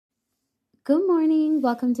Good morning.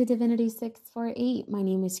 Welcome to Divinity 648. My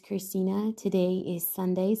name is Christina. Today is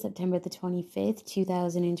Sunday, September the 25th,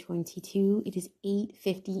 2022. It is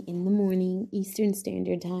 8:50 in the morning, Eastern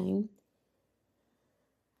Standard Time.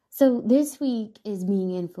 So this week is being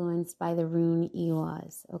influenced by the rune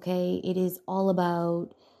Ehwaz, okay? It is all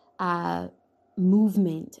about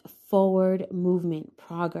movement, forward movement,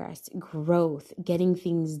 progress, growth, getting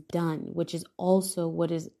things done, which is also what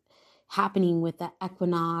is happening with the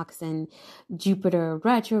equinox and Jupiter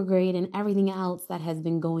retrograde and everything else that has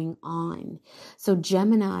been going on. So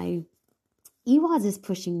Gemini, Ehwaz is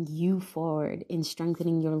pushing you forward in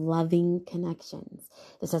strengthening your loving connections.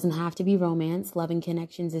 This doesn't have to be romance. Loving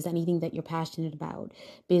connections is anything that you're passionate about.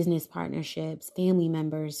 Business partnerships, family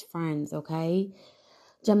members, friends, okay?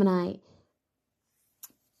 Gemini,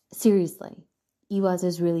 seriously, Ehwaz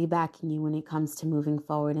is really backing you when it comes to moving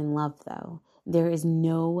forward in love, though. There is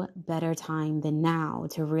no better time than now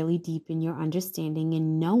to really deepen your understanding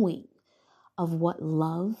and knowing of what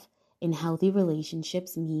love and healthy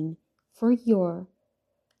relationships mean for you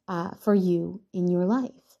in your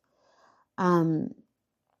life.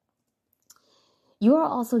 You are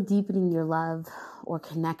also deepening your love or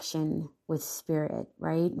connection with spirit,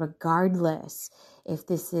 right? Regardless if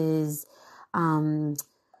this is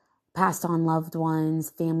passed on loved ones,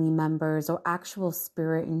 family members, or actual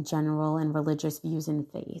spirit in general and religious views and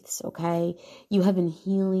faiths, okay? You have been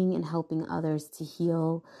healing and helping others to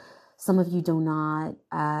heal. Some of you do not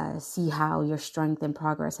see how your strength and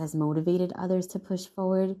progress has motivated others to push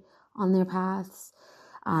forward on their paths.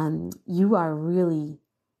 You are really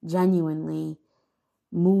genuinely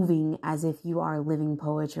moving as if you are living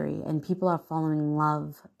poetry, and people are falling in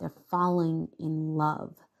love. They're falling in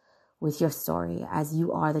love with your story, as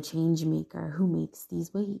you are the change maker who makes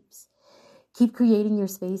these waves. Keep creating your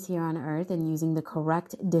space here on earth and using the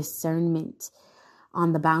correct discernment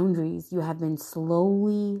on the boundaries you have been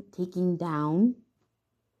slowly taking down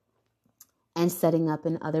and setting up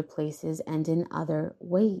in other places and in other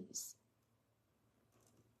ways.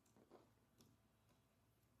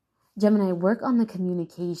 Gemini, work on the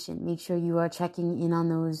communication. Make sure you are checking in on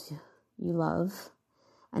those you love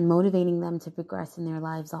and motivating them to progress in their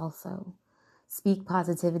lives also. Speak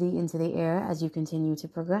positivity into the air as you continue to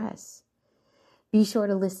progress. Be sure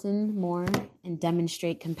to listen more and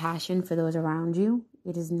demonstrate compassion for those around you.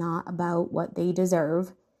 It is not about what they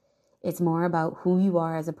deserve. It's more about who you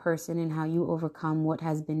are as a person and how you overcome what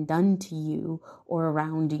has been done to you or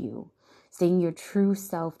around you. Staying your true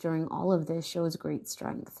self during all of this shows great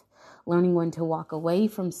strength. Learning when to walk away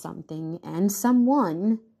from something and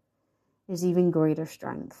someone is even greater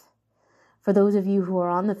strength. For those of you who are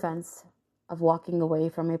on the fence of walking away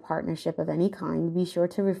from a partnership of any kind, be sure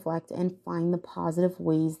to reflect and find the positive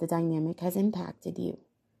ways the dynamic has impacted you.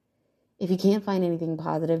 If you can't find anything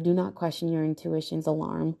positive, do not question your intuition's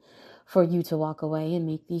alarm for you to walk away and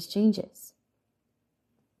make these changes.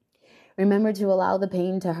 Remember to allow the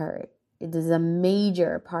pain to hurt. It is a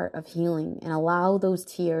major part of healing, and allow those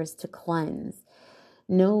tears to cleanse.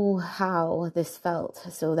 Know how this felt,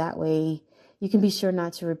 so that way you can be sure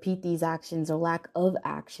not to repeat these actions or lack of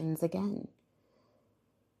actions again.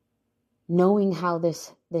 Knowing how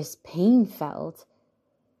this pain felt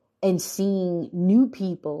and seeing new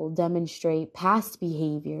people demonstrate past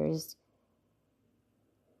behaviors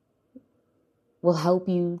will help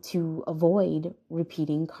you to avoid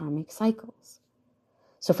repeating karmic cycles.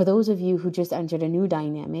 So for those of you who just entered a new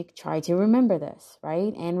dynamic, try to remember this,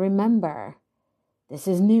 right? And remember, this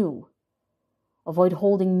is new. Avoid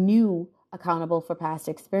holding new accountable for past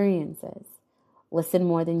experiences. Listen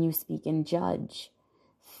more than you speak and judge.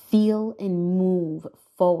 Feel and move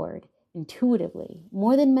forward intuitively,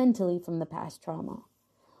 more than mentally, from the past trauma.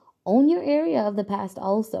 Own your area of the past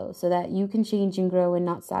also, so that you can change and grow and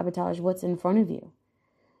not sabotage what's in front of you.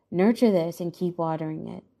 Nurture this and keep watering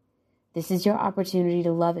it. This is your opportunity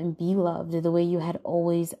to love and be loved the way you had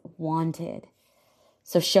always wanted.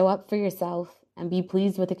 So show up for yourself and be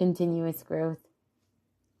pleased with the continuous growth.